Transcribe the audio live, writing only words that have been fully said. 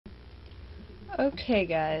Okay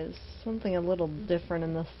guys, something a little different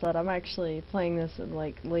in this set. I'm actually playing this at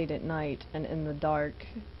like late at night and in the dark.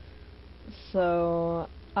 So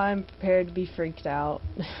I'm prepared to be freaked out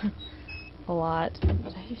a lot. Did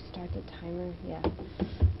I start the timer? Yeah.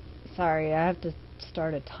 Sorry, I have to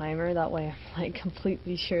start a timer, that way I'm like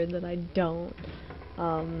completely sure that I don't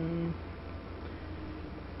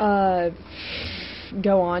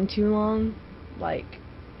go on too long, like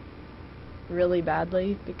really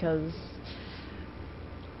badly, because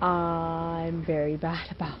I'm very bad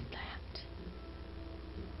about that.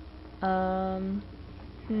 I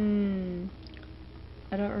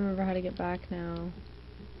don't remember how to get back now.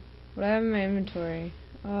 What do I have in my inventory?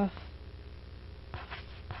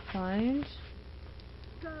 Find?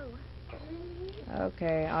 Go.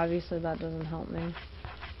 Okay, obviously that doesn't help me.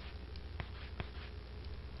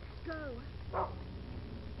 Go.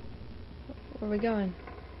 Where are we going?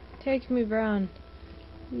 Take me, Brown.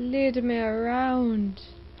 Lead me around.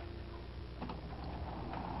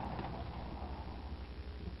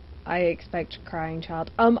 I expect crying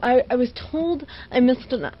child. I was told I missed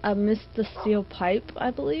the steel pipe,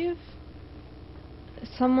 I believe.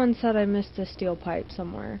 Someone said I missed a steel pipe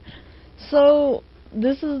somewhere. So,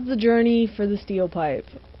 this is the journey for the steel pipe,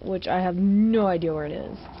 which I have no idea where it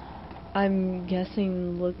is. I'm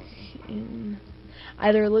guessing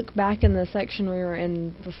either look back in the section we were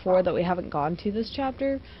in before that we haven't gone to this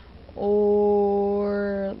chapter,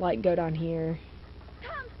 or like go down here.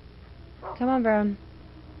 Come on, Brown.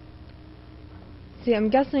 See, I'm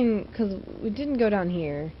guessing, because we didn't go down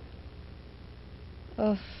here.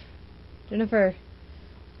 Ugh. Jennifer,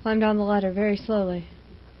 climb down the ladder very slowly.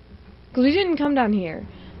 Because we didn't come down here.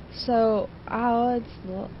 So, oh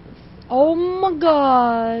my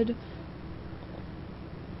god!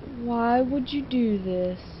 Why would you do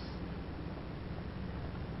this?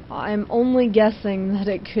 I'm only guessing that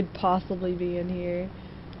it could possibly be in here.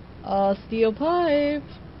 Steel pipe!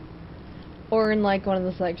 Or in like one of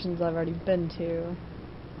the sections I've already been to.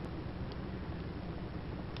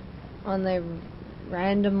 And they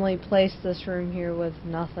randomly placed this room here with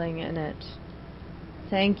nothing in it.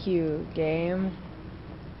 Thank you, game.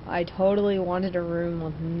 I totally wanted a room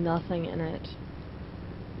with nothing in it.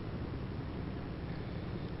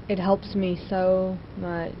 It helps me so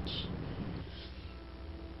much.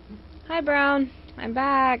 Hi, Brown. I'm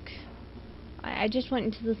back. I just went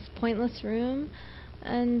into this pointless room,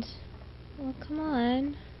 and... well, come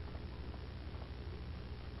on.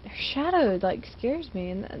 Their shadow, like, scares me,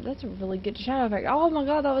 and that's a really good shadow effect. Oh my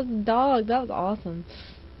god, that was a dog. That was awesome.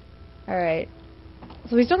 Alright.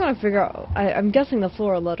 So we still gotta figure out... I'm guessing the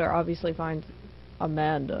floor letter obviously finds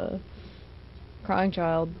Amanda. Crying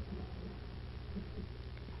child.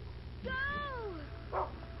 Go.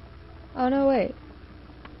 Oh, no, wait.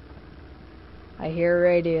 I hear a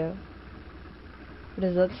radio. What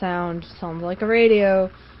does that sound? Sounds like a radio.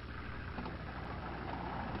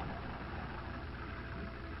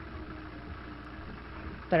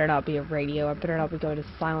 Better not be a radio. I better not be going to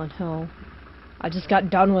Silent Hill. I just got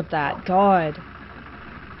done with that. God.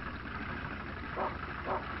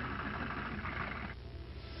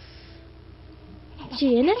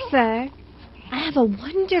 Jennifer, I have a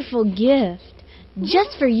wonderful gift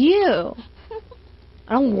just for you.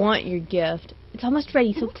 I don't want your gift. It's almost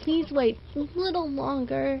ready, so please wait a little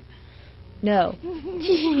longer. No.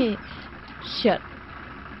 Shut.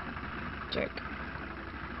 Jerk.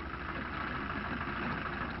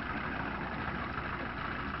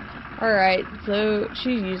 Alright, so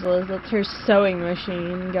she's useless. That's her sewing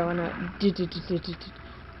machine going up.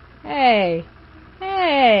 Hey!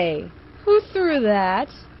 Hey! Who threw that?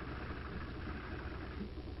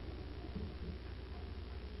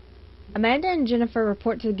 Amanda and Jennifer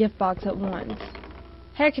report to the gift box at once.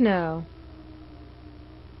 Heck no.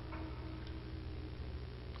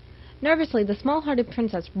 Nervously, the small-hearted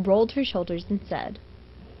princess rolled her shoulders and said,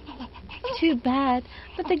 "Too bad,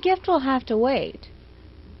 but the gift will have to wait.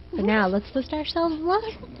 For now, let's wish ourselves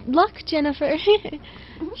luck, Jennifer."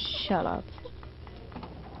 Shut up.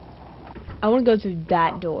 I want to go through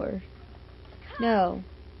that door. No,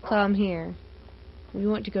 come here. We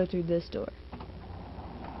want to go through this door.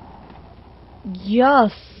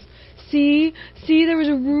 Yes! See? See, there was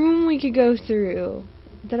a room we could go through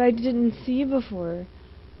that I didn't see before.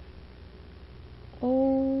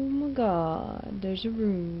 Oh my god, there's a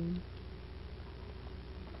room.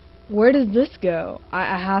 Where does this go?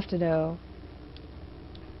 I have to know.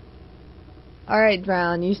 Alright,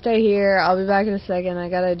 Brown, you stay here. I'll be back in a second. I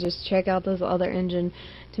gotta just check out this other engine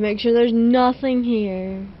to make sure there's nothing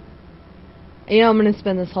here. You know, I'm gonna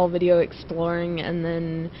spend this whole video exploring, and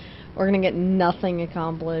then we're gonna get nothing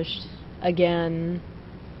accomplished again.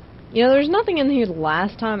 You know, there's nothing in here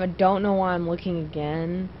last time. I don't know why I'm looking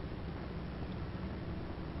again.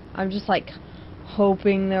 I'm just like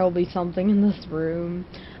hoping there will be something in this room,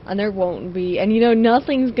 and there won't be. And you know,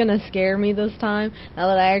 nothing's gonna scare me this time, now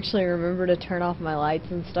that I actually remember to turn off my lights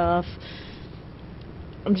and stuff.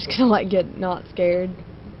 I'm just gonna like get not scared.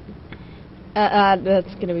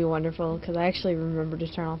 That's gonna be wonderful, because I actually remember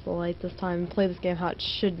to turn off the lights this time and play this game how it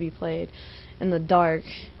should be played, in the dark.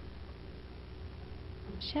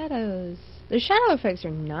 Shadows. The shadow effects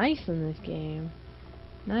are nice in this game.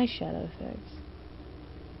 Nice shadow effects.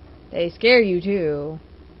 They scare you too.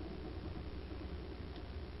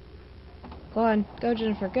 Go on, go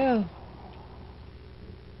Jennifer, go.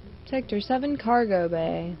 Sector 7 Cargo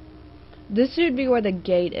Bay. This should be where the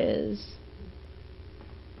gate is.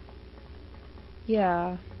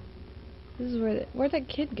 Yeah. This is where'd that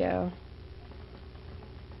kid go?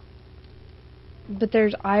 But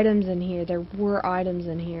there's items in here. There were items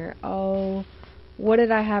in here. Oh, what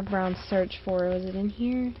did I have Brown search for? Was it in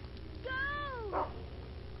here?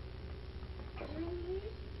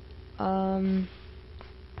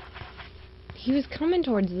 He was coming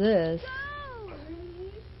towards this.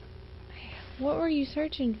 What were you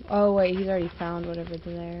searching for? Oh wait, he's already found whatever's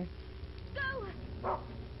there.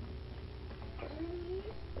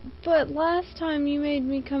 But last time you made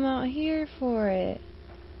me come out here for it.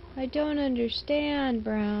 I don't understand,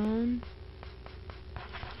 Brown.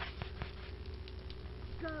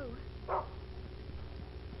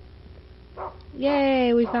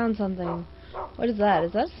 Yay, we found something. What is that?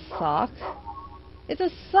 Is that a sock? It's a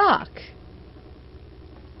sock!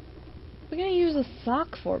 What are we gonna use a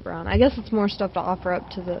sock for, Brown? I guess it's more stuff to offer up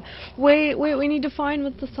to the... Wait, we need to find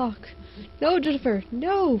with the sock. No, Jennifer,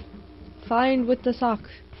 no! Find with the sock.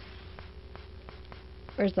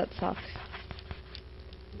 Where's that sock?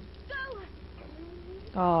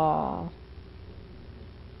 Aww.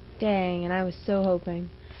 Dang, and I was so hoping.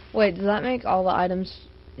 Wait, does that make all the items...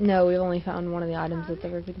 No, we've only found one of the items that the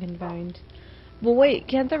ribbon can find. But wait,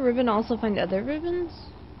 can't the ribbon also find other ribbons?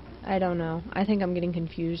 I don't know. I think I'm getting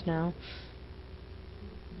confused now.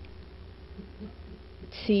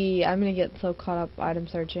 See, I'm gonna get so caught up item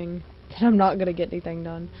searching that I'm not gonna get anything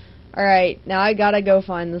done. Alright, now I gotta go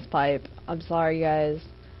find this pipe. I'm sorry, guys.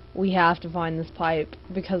 We have to find this pipe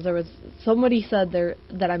because there was... Somebody said there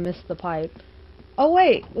that I missed the pipe. Oh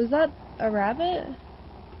wait, was that a rabbit?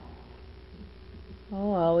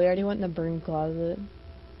 Oh well, we already went in the broom closet.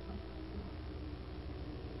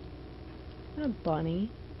 What a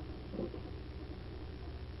bunny.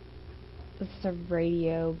 This is a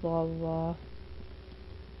radio, blah blah blah.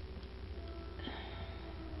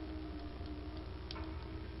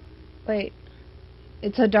 Wait.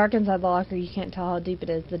 It's so dark inside the locker you can't tell how deep it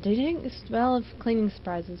is. The distinct smell of cleaning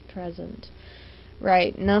supplies is present.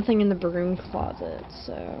 Right, nothing in the broom closet,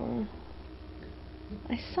 so...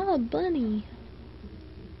 I saw a bunny.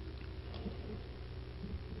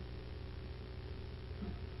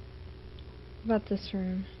 What about this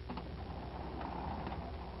room?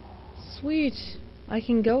 Sweet! I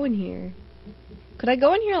can go in here. Could I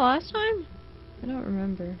go in here last time? I don't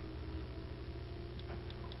remember.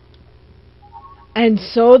 And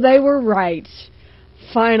so they were right.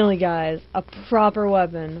 Finally, guys, a proper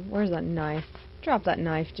weapon. Where's that knife? Drop that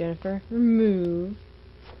knife, Jennifer. Remove.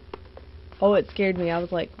 Oh, it scared me. I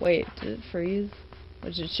was like, wait, did it freeze?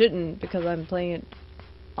 Which it shouldn't, because I'm playing it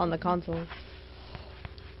on the console.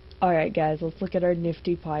 Alright, guys, let's look at our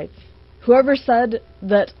nifty pipe. Whoever said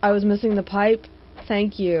that I was missing the pipe,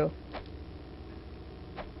 thank you.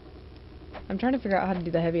 I'm trying to figure out how to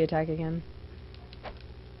do the heavy attack again.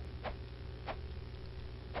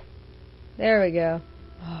 There we go.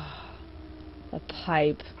 The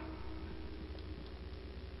pipe.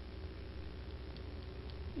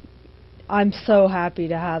 I'm so happy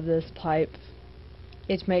to have this pipe.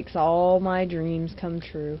 It makes all my dreams come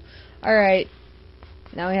true. Alright.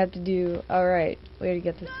 Now we have to do... Alright. We have to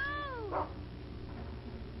get this...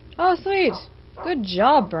 Oh, sweet! Good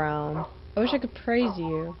job, Brown. I wish I could praise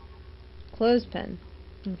you. Clothespin.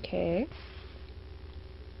 Okay.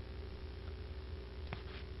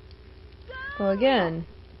 Go again.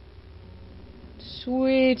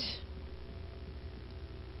 Sweet.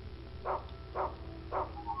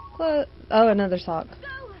 Oh, another sock.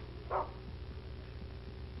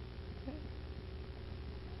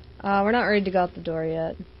 We're not ready to go out the door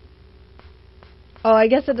yet. Oh, I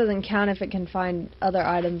guess it doesn't count if it can find other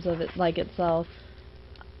items of it, like itself.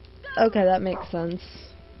 Okay, that makes sense.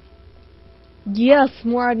 Yes,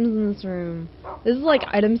 more items in this room. This is like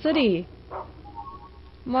Item City.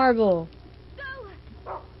 Marble.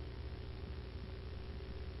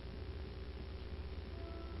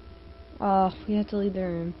 Oh, we have to leave the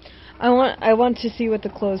room. I want to see what the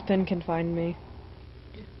clothespin can find me.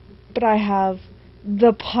 But I have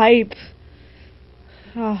the pipe.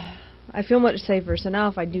 Ah, I feel much safer. So now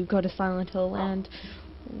if I do go to Silent Hill Land,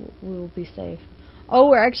 we will be safe. Oh,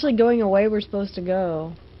 we're actually going away. We're supposed to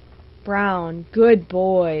go. Brown, good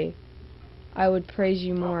boy. I would praise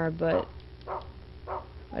you more, but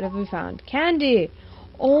what have we found? Candy!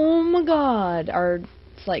 Oh my god. Our,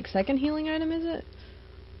 it's like second healing item, is it?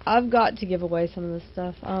 I've got to give away some of this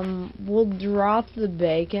stuff. We'll drop the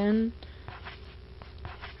bacon.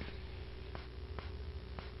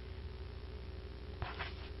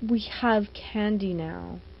 We have candy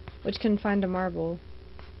now, which can find a marble.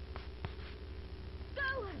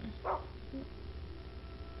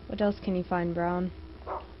 What else can you find, Brown?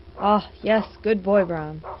 Ah, yes, good boy,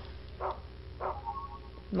 Brown.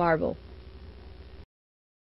 Marble.